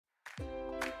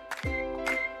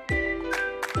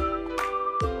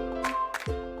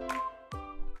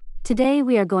Today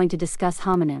we are going to discuss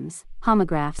homonyms,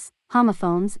 homographs,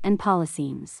 homophones, and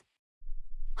polysemes.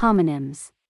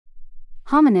 Homonyms.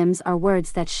 Homonyms are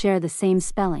words that share the same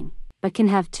spelling, but can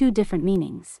have two different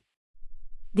meanings.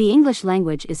 The English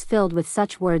language is filled with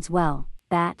such words well,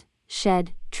 bat,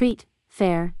 shed, treat,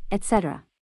 fair, etc.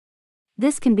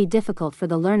 This can be difficult for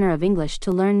the learner of English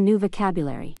to learn new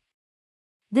vocabulary.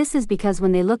 This is because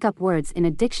when they look up words in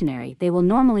a dictionary, they will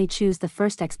normally choose the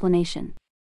first explanation.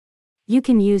 You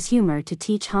can use humor to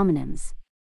teach homonyms.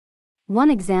 One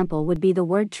example would be the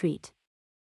word treat.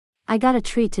 I got a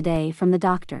treat today from the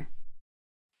doctor.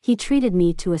 He treated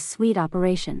me to a sweet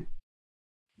operation.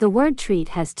 The word treat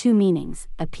has two meanings,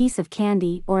 a piece of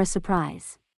candy or a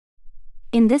surprise.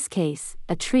 In this case,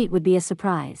 a treat would be a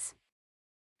surprise.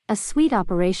 A sweet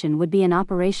operation would be an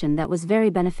operation that was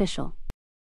very beneficial.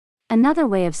 Another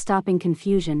way of stopping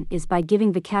confusion is by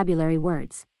giving vocabulary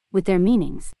words, with their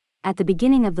meanings, at the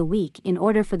beginning of the week in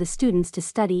order for the students to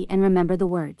study and remember the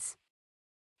words.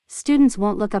 Students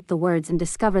won't look up the words and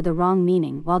discover the wrong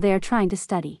meaning while they are trying to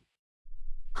study.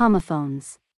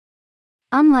 Homophones.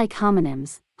 Unlike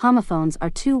homonyms, homophones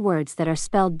are two words that are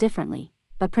spelled differently,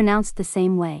 but pronounced the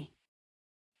same way.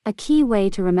 A key way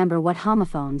to remember what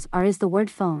homophones are is the word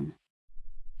phone.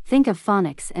 Think of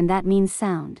phonics and that means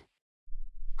sound.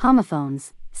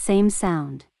 Homophones, same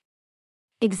sound.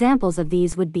 Examples of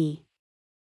these would be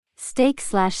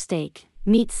steak/steak,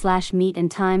 meat/meat and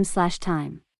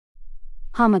time/time.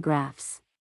 Homographs.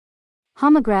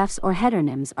 Homographs or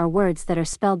heteronyms are words that are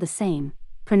spelled the same,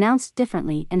 pronounced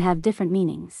differently and have different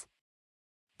meanings.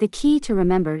 The key to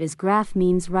remember is graph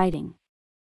means writing.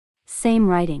 Same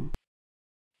writing.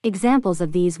 Examples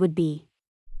of these would be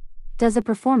does a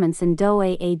performance in doe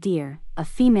a deer, a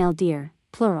female deer,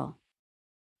 plural.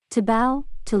 To bow,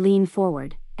 to lean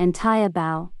forward, and tie a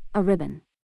bow, a ribbon.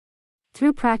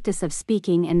 Through practice of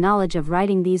speaking and knowledge of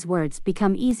writing, these words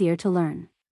become easier to learn.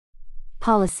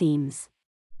 Polysemes.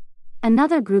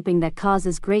 Another grouping that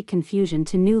causes great confusion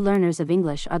to new learners of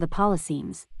English are the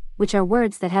polysemes, which are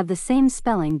words that have the same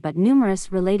spelling but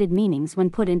numerous related meanings when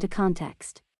put into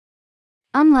context.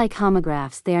 Unlike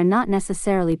homographs, they are not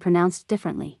necessarily pronounced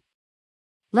differently.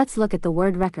 Let's look at the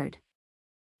word record.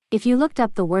 If you looked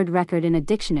up the word record in a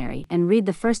dictionary and read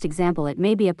the first example, it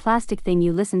may be a plastic thing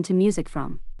you listen to music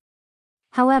from.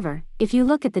 However, if you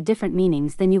look at the different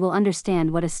meanings, then you will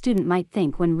understand what a student might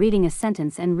think when reading a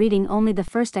sentence and reading only the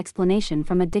first explanation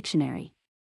from a dictionary.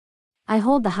 I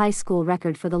hold the high school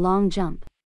record for the long jump.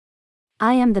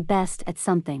 I am the best at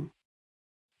something.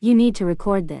 You need to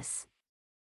record this.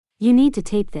 You need to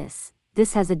tape this,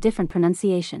 this has a different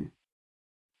pronunciation.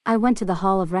 I went to the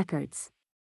Hall of Records.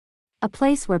 A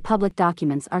place where public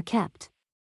documents are kept.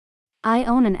 I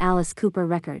own an Alice Cooper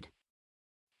record.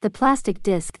 The plastic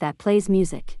disc that plays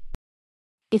music.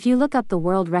 If you look up the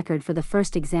world record for the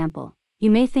first example, you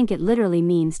may think it literally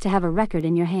means to have a record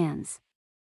in your hands.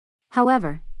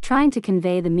 However, trying to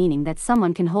convey the meaning that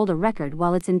someone can hold a record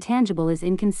while it's intangible is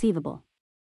inconceivable.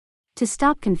 To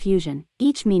stop confusion,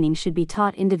 each meaning should be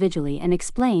taught individually and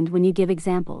explained when you give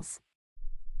examples.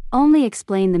 Only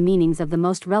explain the meanings of the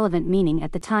most relevant meaning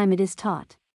at the time it is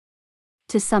taught.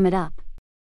 To sum it up,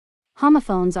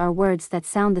 homophones are words that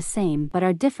sound the same but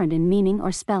are different in meaning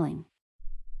or spelling.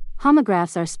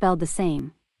 Homographs are spelled the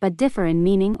same, but differ in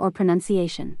meaning or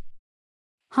pronunciation.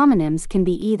 Homonyms can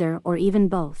be either or even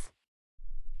both.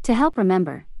 To help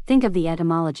remember, think of the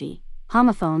etymology.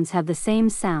 Homophones have the same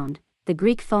sound, the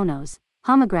Greek phonos.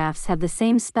 Homographs have the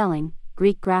same spelling,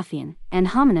 Greek graphein, and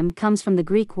homonym comes from the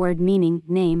Greek word meaning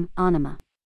name, onyma.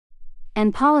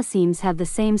 And polysemes have the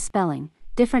same spelling,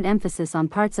 different emphasis on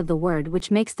parts of the word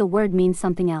which makes the word mean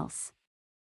something else.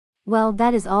 Well,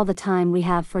 that is all the time we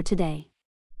have for today.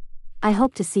 I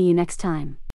hope to see you next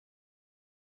time.